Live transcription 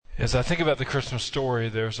As I think about the Christmas story,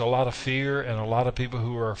 there's a lot of fear and a lot of people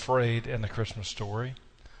who are afraid in the Christmas story.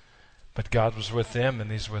 But God was with them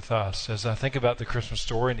and He's with us. As I think about the Christmas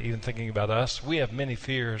story and even thinking about us, we have many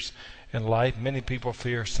fears in life. Many people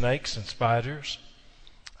fear snakes and spiders.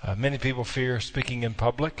 Many people fear speaking in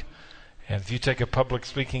public. And if you take a public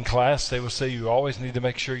speaking class, they will say you always need to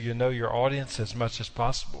make sure you know your audience as much as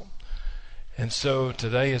possible. And so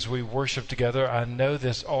today as we worship together, I know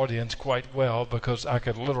this audience quite well because I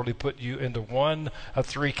could literally put you into one of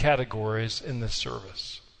three categories in this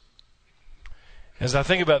service. As I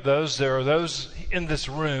think about those, there are those in this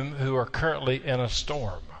room who are currently in a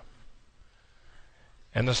storm.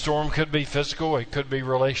 And the storm could be physical, it could be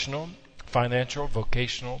relational, financial,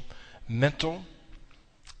 vocational, mental,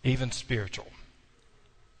 even spiritual.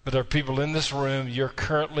 But there are people in this room, you're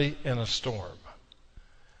currently in a storm.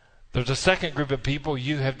 There's a second group of people,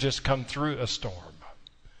 you have just come through a storm.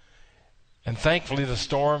 And thankfully the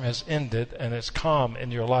storm has ended and it's calm in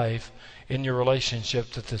your life, in your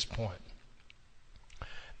relationships at this point.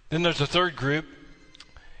 Then there's a third group,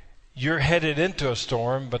 you're headed into a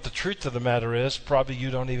storm, but the truth of the matter is probably you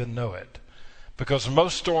don't even know it. Because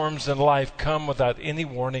most storms in life come without any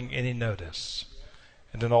warning, any notice.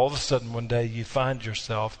 And then all of a sudden one day you find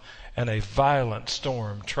yourself in a violent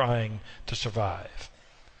storm trying to survive.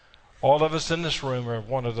 All of us in this room are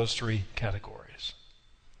one of those three categories.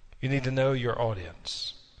 You need to know your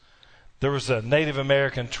audience. There was a Native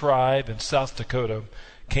American tribe in South Dakota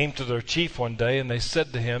came to their chief one day and they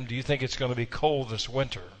said to him, "Do you think it's going to be cold this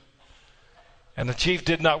winter?" And the chief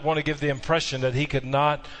did not want to give the impression that he could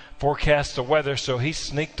not forecast the weather, so he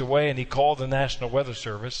sneaked away and he called the National Weather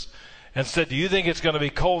Service and said, "Do you think it's going to be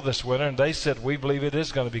cold this winter?" And they said, "We believe it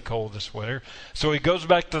is going to be cold this winter." So he goes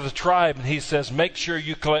back to the tribe and he says, "Make sure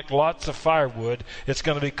you collect lots of firewood. It's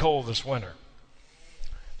going to be cold this winter."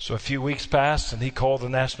 So a few weeks passed and he called the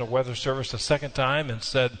National Weather Service a second time and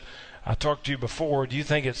said, "I talked to you before. Do you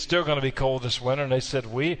think it's still going to be cold this winter?" And they said,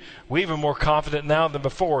 we even more confident now than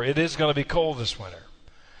before. It is going to be cold this winter.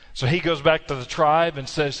 So he goes back to the tribe and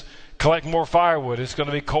says, "Collect more firewood. It's going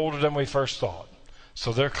to be colder than we first thought."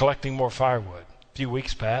 So they're collecting more firewood. A few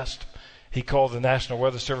weeks passed. He called the National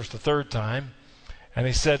Weather Service the third time. And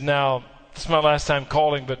he said, "Now, this is my last time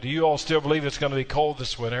calling, but do you all still believe it's going to be cold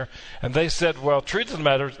this winter?" And they said, "Well, truth of the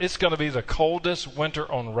matter, it's going to be the coldest winter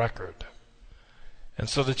on record." And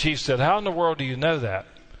so the chief said, "How in the world do you know that?"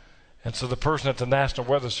 And so the person at the National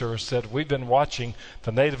Weather Service said, "We've been watching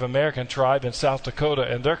the Native American tribe in South Dakota,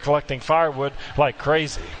 and they're collecting firewood like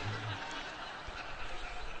crazy."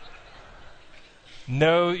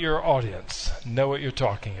 Know your audience. Know what you're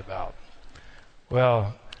talking about.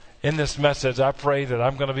 Well, in this message, I pray that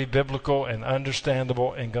I'm going to be biblical and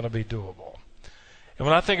understandable and going to be doable. And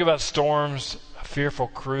when I think about storms, a fearful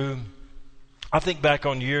crew, I think back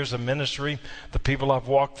on years of ministry, the people I've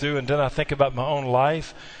walked through, and then I think about my own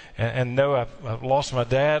life and know I've lost my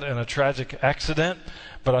dad in a tragic accident.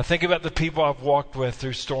 But I think about the people I've walked with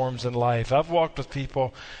through storms in life. I've walked with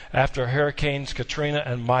people after Hurricanes Katrina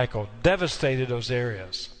and Michael devastated those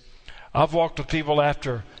areas. I've walked with people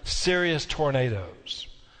after serious tornadoes.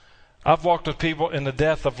 I've walked with people in the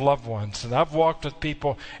death of loved ones. And I've walked with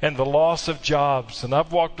people in the loss of jobs. And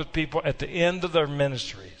I've walked with people at the end of their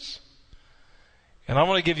ministries. And I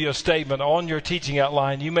want to give you a statement on your teaching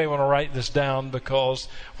outline. You may want to write this down because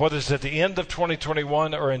whether it's at the end of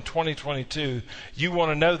 2021 or in 2022, you want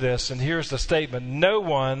to know this. And here's the statement. No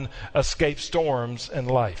one escapes storms in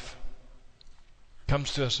life.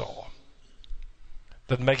 Comes to us all.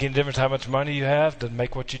 Doesn't make any difference how much money you have. Doesn't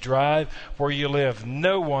make what you drive, where you live.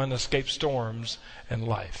 No one escapes storms in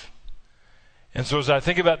life. And so as I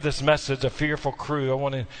think about this message, A Fearful Crew, I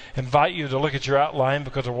want to invite you to look at your outline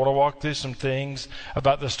because I want to walk through some things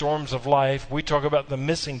about the storms of life. We talk about the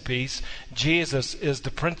missing piece. Jesus is the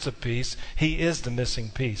Prince of Peace. He is the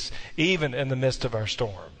missing piece, even in the midst of our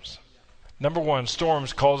storms. Number one,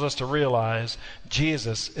 storms cause us to realize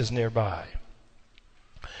Jesus is nearby.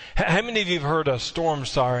 How many of you have heard a storm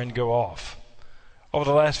siren go off? Over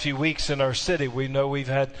the last few weeks in our city, we know we've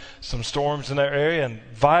had some storms in our area and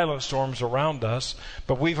violent storms around us,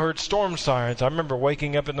 but we've heard storm sirens. I remember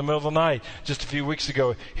waking up in the middle of the night just a few weeks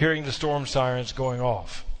ago, hearing the storm sirens going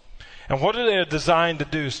off. And what are they designed to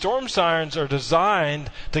do? Storm sirens are designed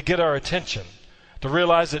to get our attention, to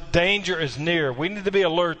realize that danger is near. We need to be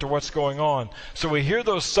alert to what's going on. So we hear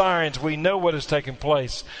those sirens, we know what is taking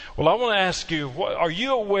place. Well, I want to ask you, are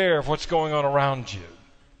you aware of what's going on around you?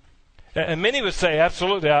 And many would say,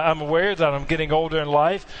 absolutely, I'm aware that I'm getting older in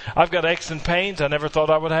life. I've got aches and pains I never thought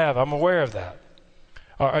I would have. I'm aware of that.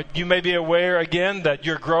 You may be aware, again, that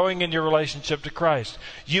you're growing in your relationship to Christ.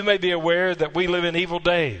 You may be aware that we live in evil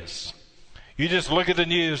days. You just look at the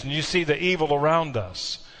news and you see the evil around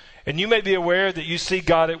us. And you may be aware that you see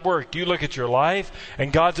God at work. You look at your life,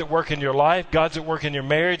 and God's at work in your life. God's at work in your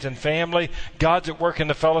marriage and family. God's at work in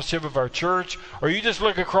the fellowship of our church. Or you just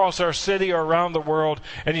look across our city or around the world,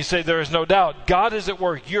 and you say, there is no doubt, God is at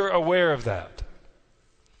work. You're aware of that.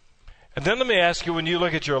 And then let me ask you, when you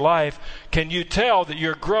look at your life, can you tell that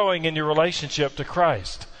you're growing in your relationship to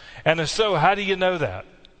Christ? And if so, how do you know that?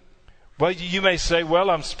 Well, you may say,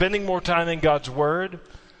 well, I'm spending more time in God's Word.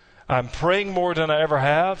 I'm praying more than I ever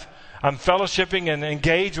have. I'm fellowshipping and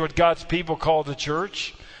engaged with God's people called the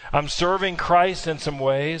church. I'm serving Christ in some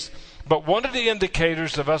ways. But one of the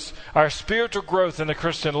indicators of our spiritual growth in the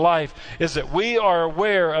Christian life is that we are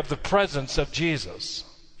aware of the presence of Jesus.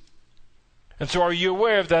 And so are you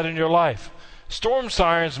aware of that in your life? Storm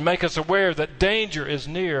sirens make us aware that danger is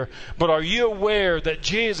near, but are you aware that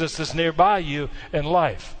Jesus is nearby you in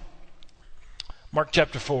life? Mark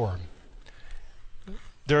chapter 4.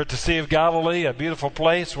 They're at the Sea of Galilee, a beautiful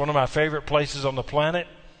place, one of my favorite places on the planet.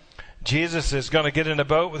 Jesus is going to get in a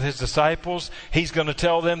boat with his disciples. He's going to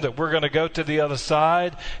tell them that we're going to go to the other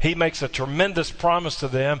side. He makes a tremendous promise to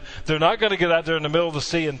them. They're not going to get out there in the middle of the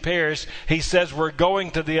sea and perish. He says we're going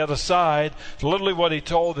to the other side. It's literally what he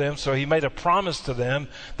told them, so he made a promise to them.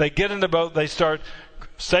 They get in the boat, they start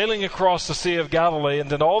sailing across the Sea of Galilee, and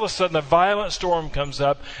then all of a sudden a violent storm comes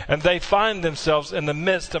up, and they find themselves in the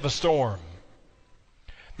midst of a storm.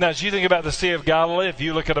 Now, as you think about the Sea of Galilee, if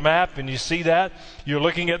you look at a map and you see that, you're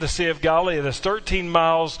looking at the Sea of Galilee. It is 13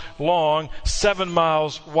 miles long, 7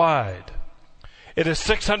 miles wide. It is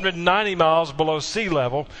 690 miles below sea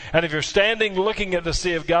level. And if you're standing looking at the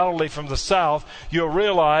Sea of Galilee from the south, you'll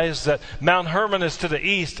realize that Mount Hermon is to the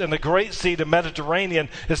east and the Great Sea, the Mediterranean,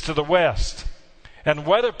 is to the west. And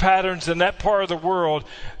weather patterns in that part of the world,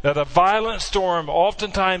 that a violent storm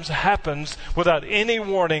oftentimes happens without any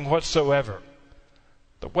warning whatsoever.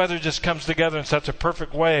 The weather just comes together in such a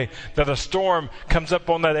perfect way that a storm comes up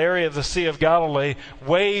on that area of the Sea of Galilee.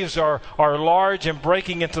 Waves are large and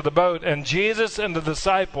breaking into the boat, and Jesus and the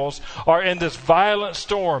disciples are in this violent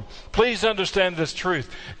storm. Please understand this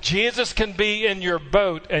truth. Jesus can be in your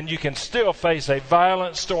boat, and you can still face a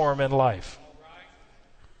violent storm in life.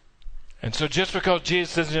 And so just because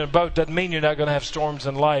Jesus is in a boat doesn't mean you're not going to have storms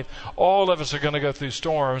in life. All of us are going to go through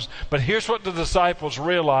storms. But here's what the disciples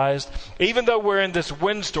realized. Even though we're in this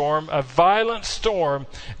windstorm, a violent storm,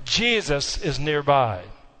 Jesus is nearby.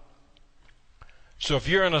 So if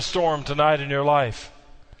you're in a storm tonight in your life,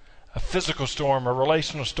 a physical storm, a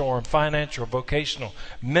relational storm, financial, vocational,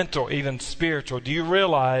 mental, even spiritual, do you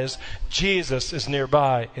realize Jesus is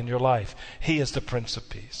nearby in your life? He is the Prince of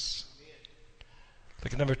Peace.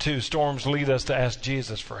 Look at number 2, storms lead us to ask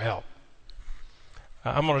Jesus for help.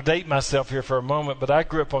 I'm going to date myself here for a moment, but I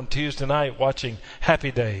grew up on Tuesday night watching Happy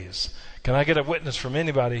Days. Can I get a witness from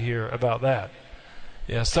anybody here about that?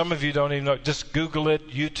 Yeah, some of you don't even know. Just Google it,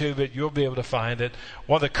 YouTube it, you'll be able to find it.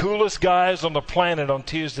 One of the coolest guys on the planet on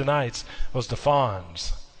Tuesday nights was the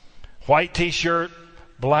Fonz. White t-shirt,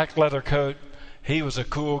 black leather coat. He was a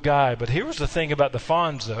cool guy. But here was the thing about the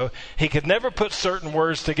Fonz, though. He could never put certain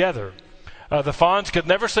words together. The Fonz could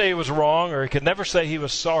never say he was wrong, or he could never say he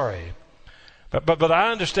was sorry. But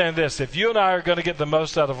I understand this. If you and I are going to get the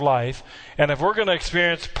most out of life, and if we're going to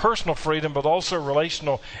experience personal freedom but also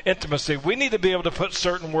relational intimacy, we need to be able to put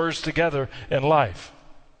certain words together in life.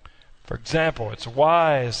 For example, it's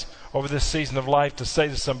wise over this season of life to say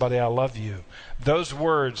to somebody, I love you. Those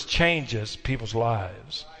words changes people's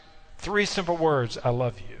lives. 3 simple words, I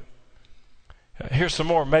love you. Here's some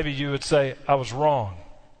more. Maybe you would say, I was wrong.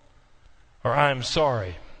 Or I'm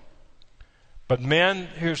sorry. But men,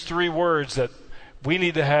 here's 3 words that we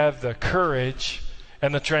need to have the courage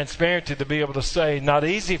and the transparency to be able to say. Not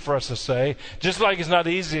easy for us to say, just like it's not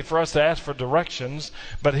easy for us to ask for directions.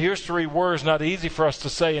 But here's 3 words not easy for us to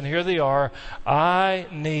say, and here they are. I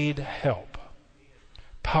need help.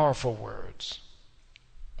 Powerful words.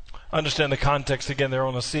 Understand the context again. They're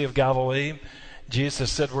on the Sea of Galilee.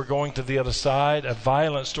 Jesus said, we're going to the other side. A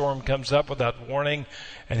violent storm comes up without warning.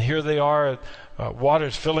 And here they are.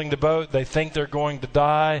 Water's filling the boat. They think they're going to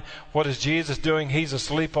die. What is Jesus doing? He's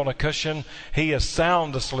asleep on a cushion. He is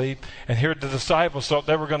sound asleep. And here the disciples thought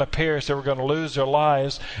they were going to perish. They were going to lose their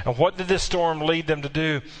lives. And what did this storm lead them to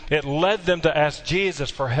do? It led them to ask Jesus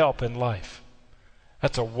for help in life.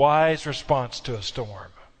 That's a wise response to a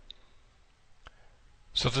storm.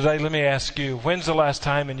 So today, let me ask you, when's the last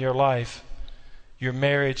time in your life, your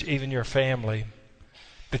marriage, even your family,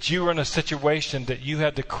 that you were in a situation that you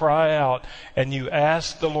had to cry out and you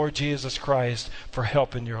asked the Lord Jesus Christ for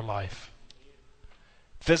help in your life.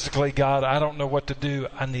 Physically, God, I don't know what to do.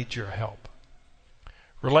 I need your help.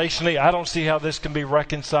 Relationally, I don't see how this can be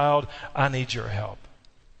reconciled. I need your help.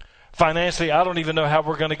 Financially, I don't even know how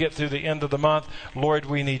we're going to get through the end of the month. Lord,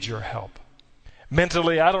 we need your help.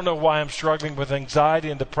 Mentally, I don't know why I'm struggling with anxiety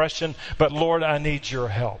and depression, but Lord, I need your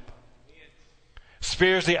help.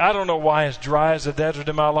 Spiritually, I don't know why it's dry as a desert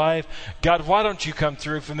in my life. God, why don't you come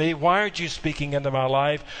through for me? Why aren't you speaking into my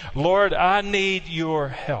life? Lord, I need your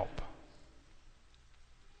help.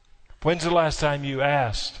 When's the last time you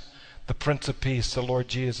asked the Prince of Peace, the Lord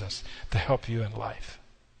Jesus, to help you in life?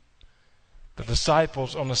 The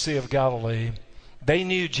disciples on the Sea of Galilee, they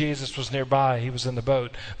knew Jesus was nearby. He was in the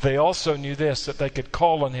boat. They also knew this, that they could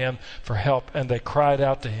call on him for help, and they cried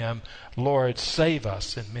out to him, Lord, save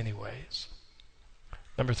us in many ways.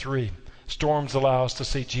 Number 3, storms allow us to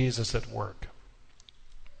see Jesus at work.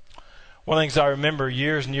 One of the things I remember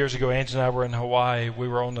years and years ago, Angie and I were in Hawaii. We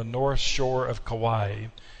were on the north shore of Kauai.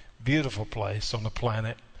 Beautiful place on the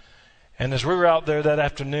planet. And as we were out there that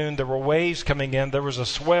afternoon, there were waves coming in. There was a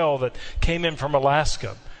swell that came in from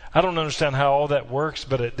Alaska. I don't understand how all that works,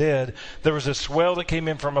 but it did. There was a swell that came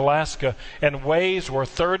in from Alaska, and waves were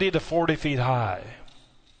 30 to 40 feet high.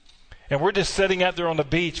 And we're just sitting out there on the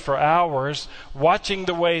beach for hours, watching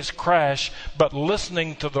the waves crash, but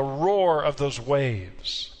listening to the roar of those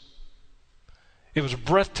waves. It was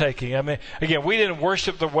breathtaking. I mean, again, we didn't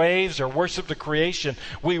worship the waves or worship the creation.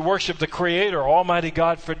 We worshiped the Creator, Almighty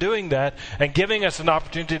God, for doing that and giving us an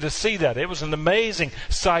opportunity to see that. It was an amazing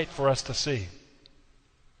sight for us to see.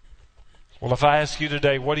 Well, if I ask you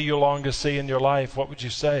today, what do you long to see in your life? What would you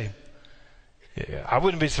say? I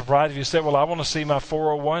wouldn't be surprised if you said, well, I want to see my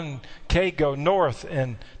 401k go north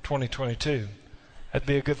in 2022. That'd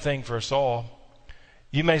be a good thing for us all.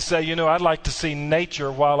 You may say, I'd like to see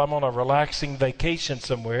nature while I'm on a relaxing vacation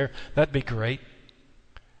somewhere. That'd be great.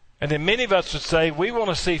 And then many of us would say, we want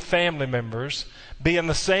to see family members be in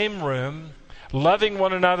the same room, loving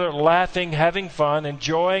one another, laughing, having fun,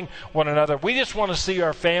 enjoying one another. We just want to see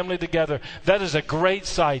our family together. That is a great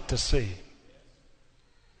sight to see.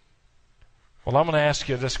 Well, I'm going to ask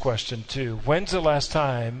you this question too. When's the last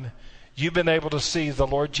time you've been able to see the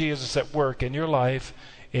Lord Jesus at work in your life,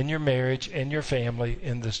 in your marriage, in your family,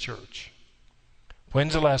 in this church?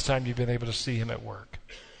 When's the last time you've been able to see him at work?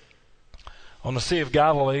 On the Sea of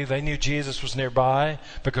Galilee, they knew Jesus was nearby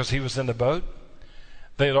because he was in the boat.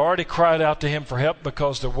 They had already cried out to him for help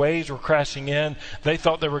because the waves were crashing in. They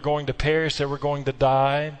thought they were going to perish. They were going to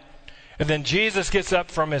die. And then Jesus gets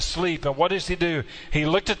up from his sleep, and what does he do? He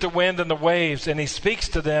looked at the wind and the waves, and he speaks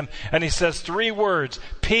to them, and he says 3 words,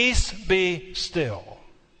 peace be still.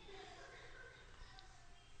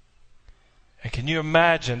 And can you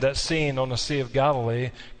imagine that scene on the Sea of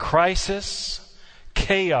Galilee? Crisis,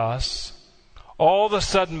 chaos, all of a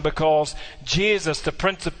sudden because Jesus, the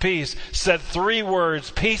Prince of Peace, said 3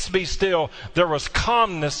 words, peace be still, there was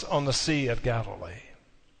calmness on the Sea of Galilee.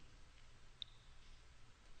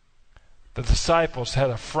 The disciples had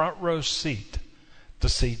a front row seat to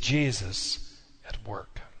see Jesus at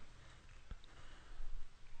work.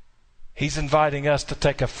 He's inviting us to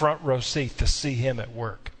take a front row seat to see him at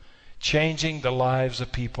work, changing the lives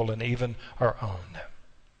of people and even our own.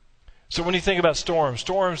 So when you think about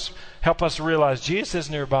storms help us to realize Jesus is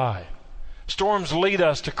nearby. Storms lead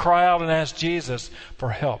us to cry out and ask Jesus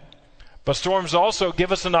for help. But storms also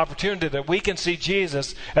give us an opportunity that we can see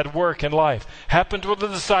Jesus at work in life. Happened with the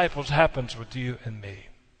disciples, happens with you and me.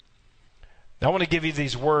 Now, I want to give you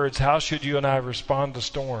these words. How should you and I respond to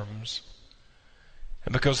storms?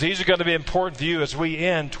 And because these are going to be important for you as we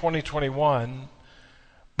end 2021,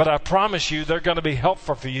 but I promise you they're going to be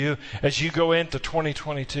helpful for you as you go into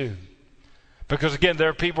 2022. Because again, there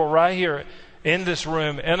are people right here in this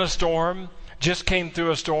room in a storm, just came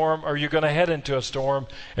through a storm, or you're going to head into a storm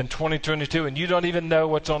in 2022, and you don't even know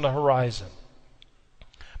what's on the horizon.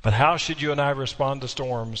 But how should you and I respond to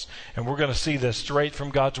storms? And we're going to see this straight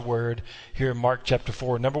from God's Word here in Mark chapter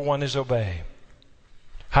 4. Number 1 is obey.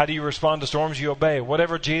 How do you respond to storms? You obey.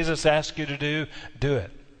 Whatever Jesus asks you to do, do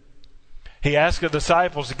it. He asked the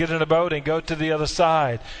disciples to get in a boat and go to the other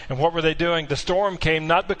side. And what were they doing? The storm came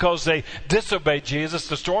not because they disobeyed Jesus.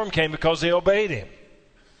 The storm came because they obeyed him.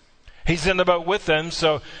 He's in the boat with them,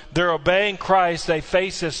 so they're obeying Christ. They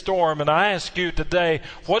face this storm. And I ask you today,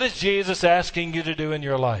 what is Jesus asking you to do in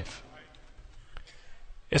your life?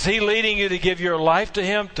 Is he leading you to give your life to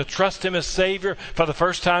him, to trust him as Savior for the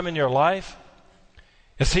first time in your life?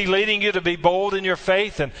 Is he leading you to be bold in your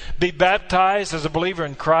faith and be baptized as a believer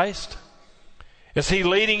in Christ? Is he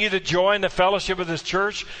leading you to join the fellowship of this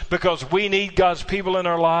church because we need God's people in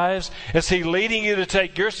our lives? Is he leading you to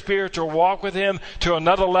take your spiritual walk with him to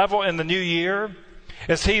another level in the new year?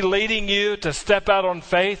 Is he leading you to step out on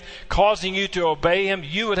faith, causing you to obey him?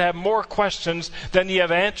 You would have more questions than you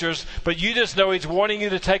have answers, but you just know he's wanting you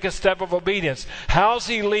to take a step of obedience. How's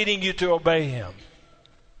he leading you to obey him?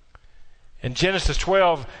 In Genesis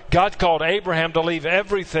 12, God called Abraham to leave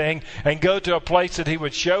everything and go to a place that he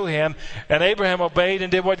would show him, and Abraham obeyed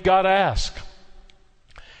and did what God asked.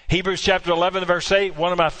 Hebrews chapter 11, verse 8,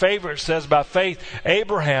 one of my favorites, says about faith,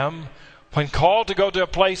 Abraham, when called to go to a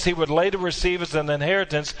place he would later receive as an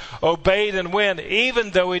inheritance, obeyed and went, even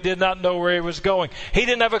though he did not know where he was going. He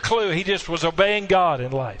didn't have a clue. He just was obeying God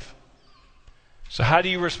in life. So how do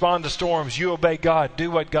you respond to storms? You obey God.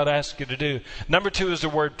 Do what God asks you to do. Number 2 is the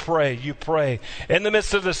word pray. You pray. In the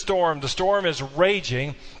midst of the storm is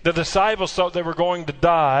raging. The disciples thought they were going to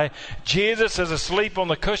die. Jesus is asleep on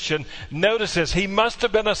the cushion. Notice this. He must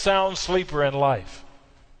have been a sound sleeper in life.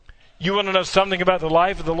 You want to know something about the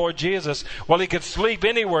life of the Lord Jesus? Well, he could sleep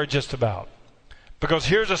anywhere just about. Because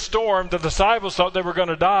here's a storm. The disciples thought they were going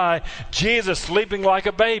to die. Jesus sleeping like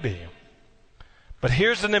a baby. But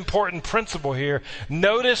here's an important principle here.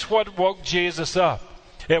 Notice what woke Jesus up.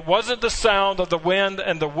 It wasn't the sound of the wind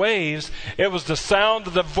and the waves. It was the sound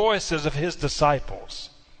of the voices of his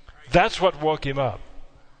disciples. That's what woke him up.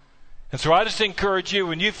 And so I just encourage you,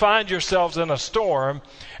 when you find yourselves in a storm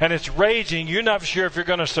and it's raging, you're not sure if you're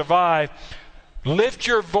going to survive, lift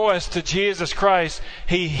your voice to Jesus Christ.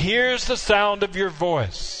 He hears the sound of your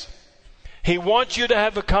voice. He wants you to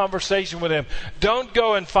have a conversation with him. Don't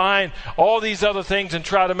go and find all these other things and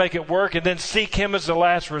try to make it work and then seek him as the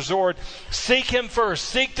last resort. Seek him first.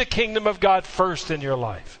 Seek the kingdom of God first in your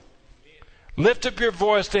life. Lift up your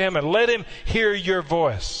voice to him and let him hear your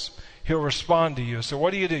voice. He'll respond to you. So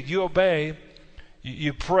what do? You obey.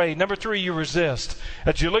 You pray. Number 3, you resist.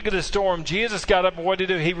 As you look at the storm, Jesus got up and what did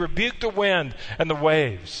he do? He rebuked the wind and the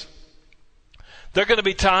waves. There are going to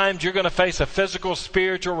be times you're going to face a physical,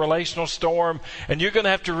 spiritual, relational storm, and you're going to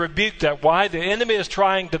have to rebuke that. Why? The enemy is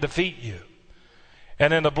trying to defeat you.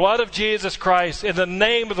 And in the blood of Jesus Christ, in the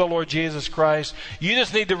name of the Lord Jesus Christ, you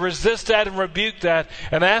just need to resist that and rebuke that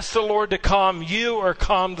and ask the Lord to calm you or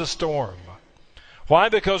calm the storm. Why?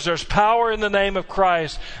 Because there's power in the name of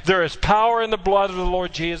Christ. There is power in the blood of the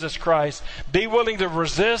Lord Jesus Christ. Be willing to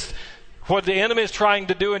resist what the enemy is trying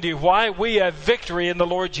to do in you. Why? We have victory in the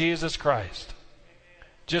Lord Jesus Christ.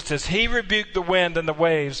 Just as he rebuked the wind and the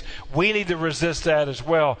waves, we need to resist that as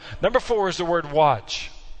well. Number 4 is the word watch.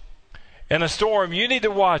 In a storm, you need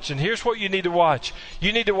to watch. And here's what you need to watch.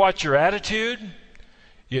 You need to watch your attitude.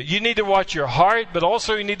 You need to watch your heart, but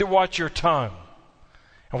also you need to watch your tongue.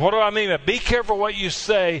 And what do I mean by be careful what you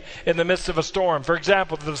say in the midst of a storm? For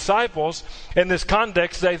example, the disciples, in this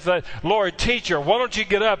context, they thought, Lord, teacher, why don't you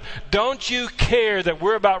get up? Don't you care that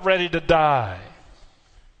we're about ready to die?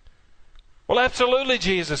 Well, absolutely,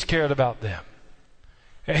 Jesus cared about them.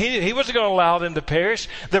 He wasn't going to allow them to perish.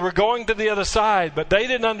 They were going to the other side, but they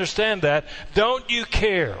didn't understand that. Don't you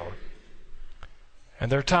care?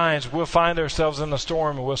 And there are times we'll find ourselves in a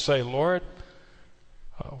storm and we'll say, Lord,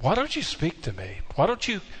 why don't you speak to me? Why don't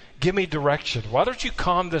you give me direction? Why don't you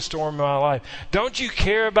calm this storm in my life? Don't you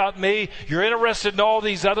care about me? You're interested in all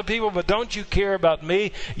these other people, but don't you care about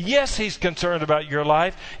me? Yes, he's concerned about your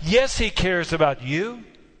life. Yes, he cares about you.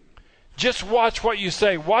 Just watch what you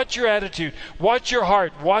say. Watch your attitude. Watch your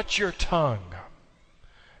heart. Watch your tongue.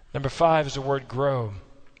 Number 5 is the word grow.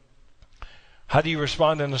 How do you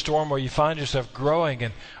respond in a storm where you find yourself growing?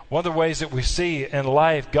 And one of the ways that we see in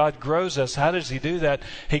life, God grows us. How does he do that?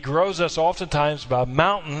 He grows us oftentimes by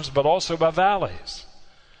mountains, but also by valleys.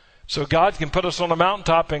 So God can put us on a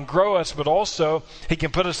mountaintop and grow us, but also he can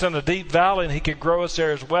put us in a deep valley and he can grow us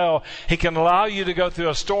there as well. He can allow you to go through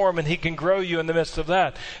a storm and he can grow you in the midst of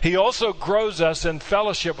that. He also grows us in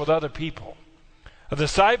fellowship with other people. The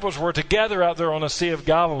disciples were together out there on the Sea of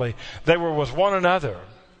Galilee. They were with one another.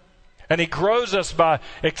 And he grows us by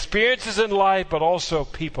experiences in life, but also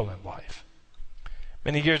people in life.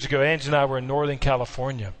 Many years ago, Angie and I were in Northern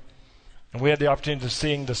California, and we had the opportunity of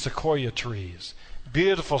seeing the sequoia trees.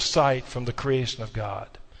 Beautiful sight from the creation of God.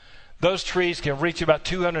 Those trees can reach about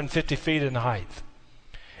 250 feet in height.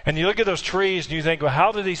 And you look at those trees and you think, well,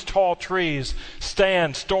 how do these tall trees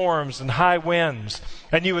stand storms and high winds?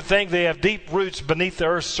 And you would think they have deep roots beneath the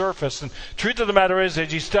earth's surface. And truth of the matter is,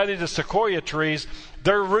 as you study the sequoia trees,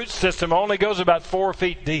 their root system only goes about 4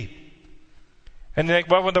 feet deep. And you think,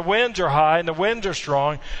 well, when the winds are high and the winds are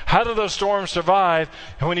strong, how do those storms survive?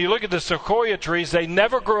 And when you look at the sequoia trees, they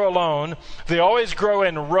never grow alone. They always grow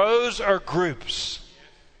in rows or groups.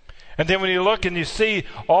 And then when you look and you see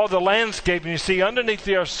all the landscape and you see underneath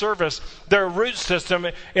the earth's surface, their root system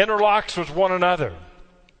interlocks with one another.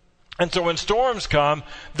 And so when storms come,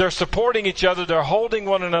 they're supporting each other. They're holding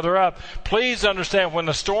one another up. Please understand, when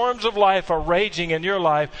the storms of life are raging in your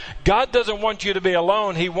life, God doesn't want you to be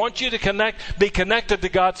alone. He wants you to be connected to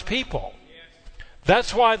God's people.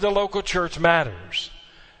 That's why the local church matters.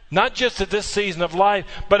 Not just at this season of life,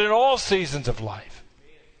 but in all seasons of life.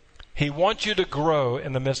 He wants you to grow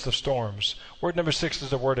in the midst of storms. Word number 6 is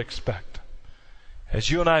the word expect. As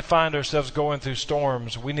you and I find ourselves going through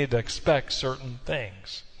storms, we need to expect certain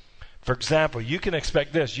things. For example, you can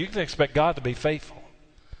expect this. You can expect God to be faithful.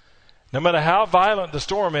 No matter how violent the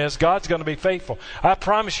storm is, God's going to be faithful. I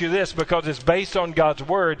promise you this, because it's based on God's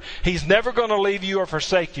word. He's never going to leave you or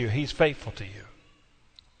forsake you. He's faithful to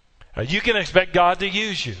you. You can expect God to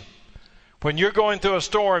use you. When you're going through a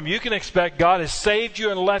storm, you can expect God has saved you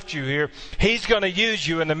and left you here. He's going to use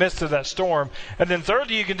you in the midst of that storm. And then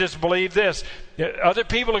thirdly, you can just believe this. Other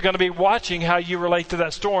people are going to be watching how you relate to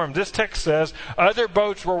that storm. This text says other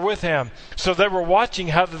boats were with him. So they were watching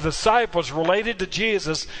how the disciples related to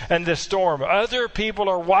Jesus and this storm. Other people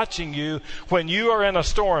are watching you when you are in a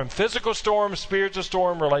storm. Physical storm, spiritual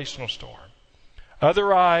storm, relational storm.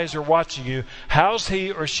 Other eyes are watching you. How's he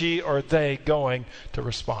or she or they going to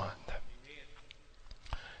respond?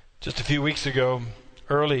 Just a few weeks ago,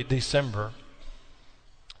 early December,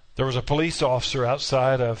 there was a police officer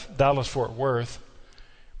outside of Dallas-Fort Worth,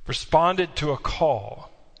 responded to a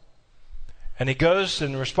call. And he goes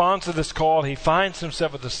and responds to this call. He finds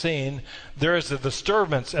himself at the scene. There is a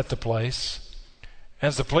disturbance at the place.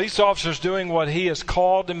 As the police officer is doing what he is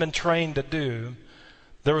called and been trained to do,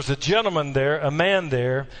 there was a gentleman there, a man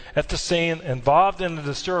there at the scene involved in the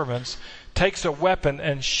disturbance, takes a weapon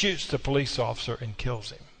and shoots the police officer and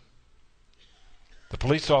kills him. The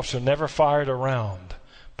police officer never fired a round,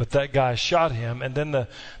 but that guy shot him. And then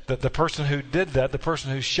the person who did that, the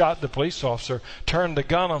person who shot the police officer, turned the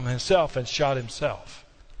gun on himself and shot himself.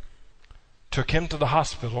 Took him to the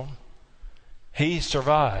hospital. He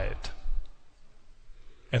survived.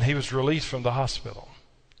 And he was released from the hospital.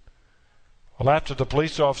 Well, after the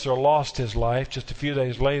police officer lost his life, just a few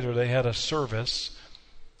days later, they had a service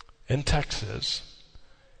in Texas.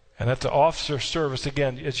 And at the officer's service,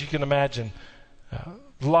 again, as you can imagine,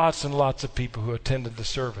 lots and lots of people who attended the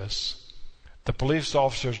service. The police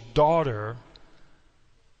officer's daughter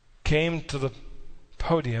came to the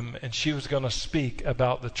podium and she was going to speak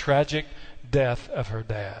about the tragic death of her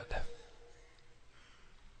dad.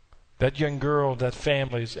 That young girl, that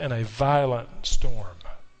family's in a violent storm.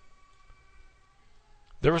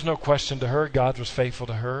 There was no question to her God was faithful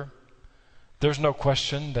to her. There was no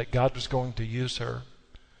question that God was going to use her.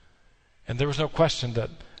 And there was no question that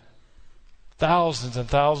thousands and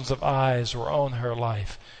thousands of eyes were on her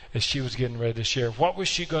life as she was getting ready to share. What was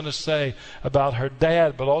she going to say about her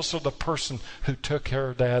dad, but also the person who took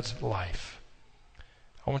her dad's life?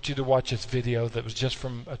 I want you to watch this video that was just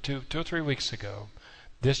from 2 or 3 weeks ago.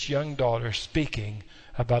 This young daughter speaking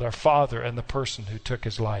about her father and the person who took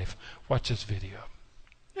his life. Watch this video.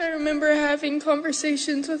 I remember having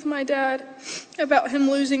conversations with my dad about him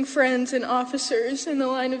losing friends and officers in the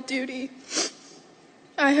line of duty.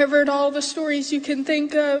 I have heard all the stories you can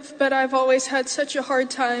think of, but I've always had such a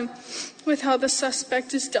hard time with how the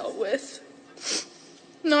suspect is dealt with.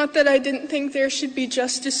 Not that I didn't think there should be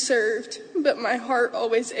justice served, but my heart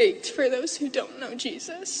always ached for those who don't know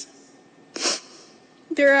Jesus.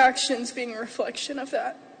 Their actions being a reflection of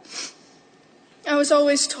that. I was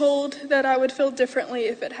always told that I would feel differently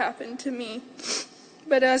if it happened to me,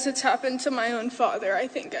 but as it's happened to my own father, I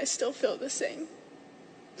think I still feel the same.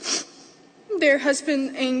 There has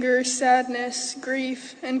been anger, sadness,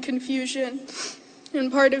 grief, and confusion,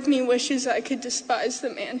 and part of me wishes I could despise the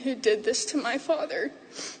man who did this to my father,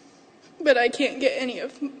 but I can't get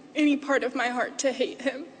any part of my heart to hate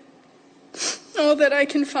him. All that I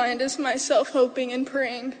can find is myself hoping and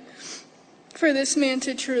praying for this man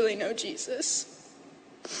to truly know Jesus.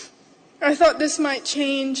 I thought this might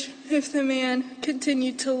change if the man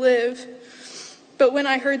continued to live, but when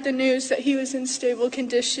I heard the news that he was in stable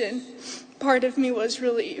condition, part of me was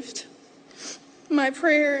relieved. My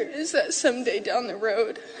prayer is that someday down the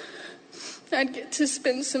road, I'd get to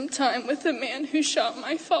spend some time with the man who shot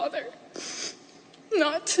my father.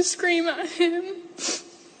 Not to scream at him,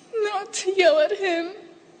 not to yell at him,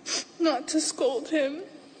 not to scold him,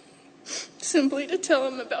 simply to tell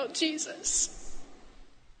him about Jesus.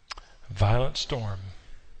 Violent storm.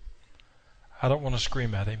 I don't want to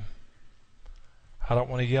scream at him. I don't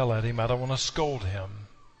want to yell at him. I don't want to scold him.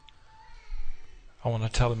 I want to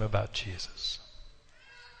tell him about Jesus.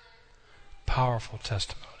 Powerful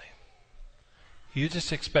testimony. You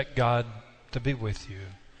just expect God to be with you.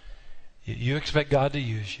 You expect God to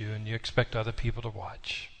use you, and you expect other people to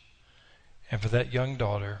watch. And for that young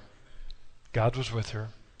daughter, God was with her.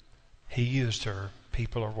 He used her.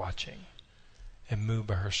 People are watching and moved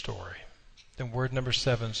by her story. Then word number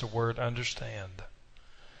 7 is the word understand.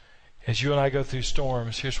 As you and I go through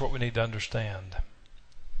storms, here's what we need to understand.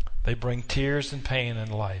 They bring tears and pain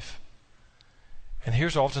in life. And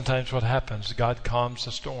here's oftentimes what happens. God calms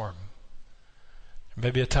the storm. There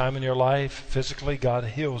may be a time in your life, physically, God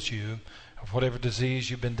heals you of whatever disease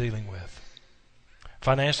you've been dealing with.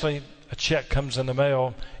 Financially, a check comes in the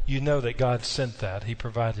mail. You know that God sent that. He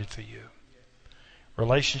provided for you.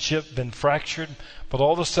 Relationship been fractured, but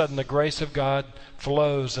all of a sudden the grace of God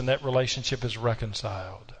flows and that relationship is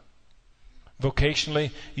reconciled.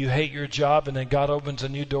 Vocationally, you hate your job, and then God opens a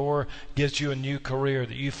new door, gives you a new career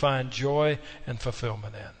that you find joy and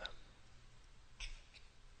fulfillment in.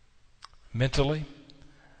 Mentally,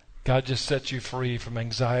 God just sets you free from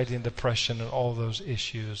anxiety and depression and all those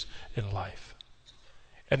issues in life.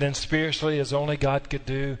 And then spiritually, as only God could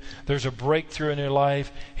do, there's a breakthrough in your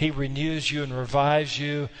life. He renews you and revives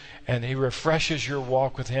you, and He refreshes your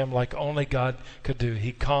walk with Him like only God could do.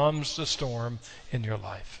 He calms the storm in your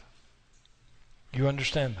life. You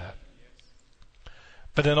understand that?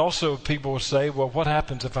 But then also people will say, well, what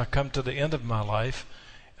happens if I come to the end of my life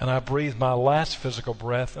and I breathe my last physical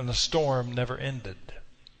breath and the storm never ended?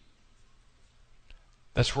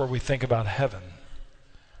 That's where we think about heaven.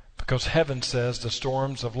 Because heaven says the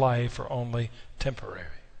storms of life are only temporary.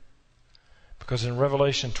 Because in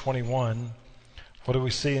Revelation 21, what do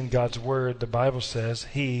we see in God's Word? The Bible says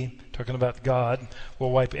He, talking about God,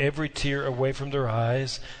 will wipe every tear away from their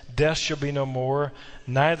eyes. Death shall be no more.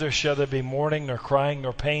 Neither shall there be mourning, nor crying,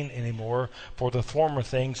 nor pain anymore, for the former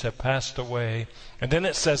things have passed away. And then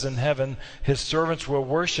it says in heaven, His servants will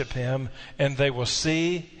worship Him, and they will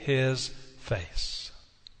see His face.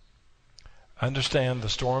 Understand the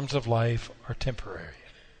storms of life are temporary.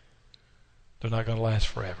 They're not going to last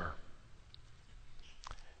forever.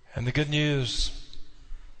 And the good news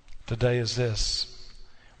today is this.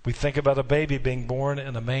 We think about a baby being born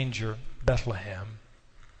in a manger, Bethlehem.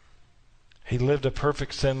 He lived a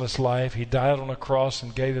perfect sinless life. He died on a cross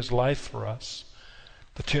and gave His life for us.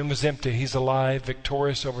 The tomb is empty. He's alive,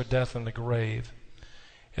 victorious over death and the grave.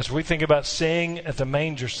 As we think about seeing at the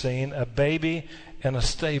manger scene a baby in a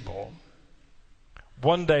stable,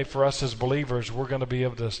 one day for us as believers, we're going to be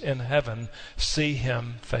able to, in heaven, see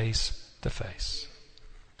Him face to face.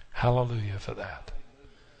 Hallelujah for that.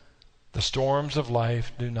 The storms of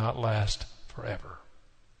life do not last forever.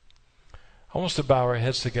 I want us to bow our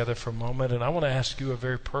heads together for a moment, and I want to ask you a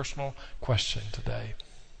very personal question today.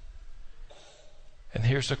 And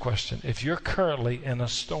here's the question. If you're currently in a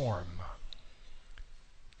storm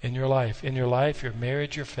in your life, your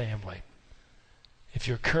marriage, your family, if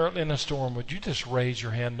you're currently in a storm, would you just raise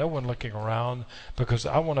your hand, no one looking around, because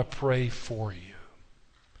I want to pray for you.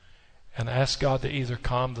 And ask God to either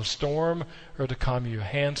calm the storm or to calm you.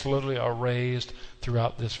 Hands literally are raised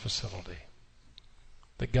throughout this facility.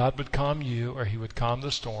 That God would calm you or He would calm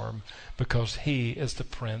the storm because He is the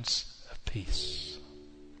Prince of Peace.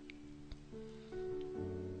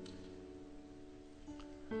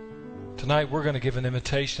 Tonight we're going to give an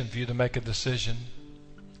invitation for you to make a decision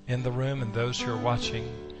in the room and those who are watching.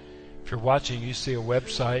 If you're watching, you see a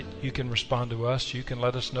website, you can respond to us. You can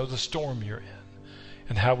let us know the storm you're in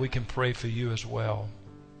and how we can pray for you as well.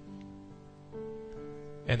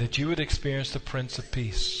 And that you would experience the Prince of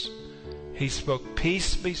Peace. He spoke,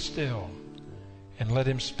 "Peace be still," and let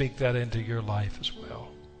Him speak that into your life as well.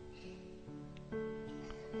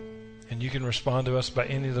 And you can respond to us by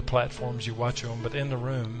any of the platforms you watch on, but in the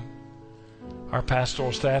room, our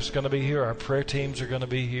pastoral staff's going to be here. Our prayer teams are going to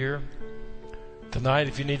be here. Tonight,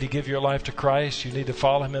 if you need to give your life to Christ, you need to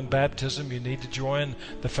follow Him in baptism, you need to join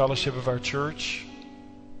the fellowship of our church.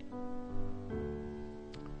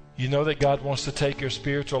 You know that God wants to take your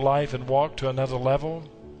spiritual life and walk to another level.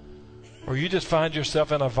 Or you just find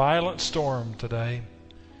yourself in a violent storm today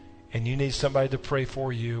and you need somebody to pray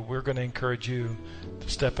for you. We're going to encourage you to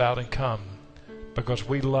step out and come, because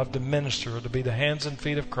we love to minister, to be the hands and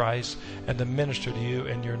feet of Christ and to minister to you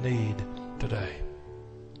in your need today.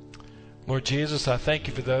 Lord Jesus, I thank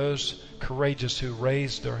You for those courageous who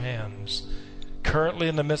raised their hands. Currently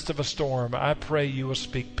in the midst of a storm, I pray You will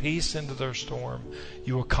speak peace into their storm.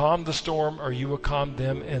 You will calm the storm, or You will calm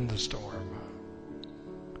them in the storm.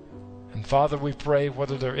 And Father, we pray,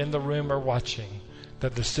 whether they're in the room or watching,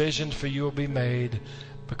 that decisions for You will be made,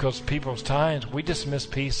 because people's times, we dismiss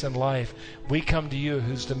peace in life. We come to You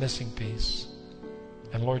who's the missing piece.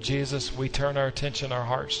 And Lord Jesus, we turn our attention, our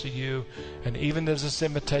hearts to you. And even as this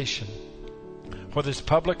invitation, whether it's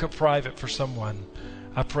public or private for someone,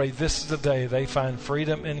 I pray this is the day they find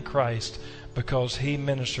freedom in Christ because he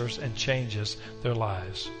ministers and changes their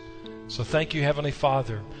lives. So thank you, Heavenly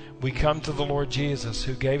Father. We come to the Lord Jesus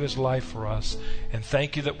who gave his life for us. And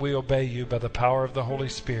thank you that we obey you by the power of the Holy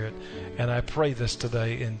Spirit. And I pray this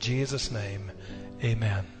today in Jesus' name.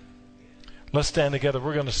 Amen. Let's stand together.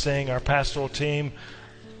 We're going to sing. Our pastoral team,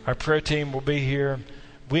 our prayer team will be here.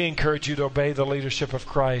 We encourage you to obey the leadership of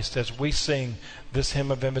Christ as we sing this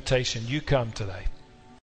hymn of invitation. You come today.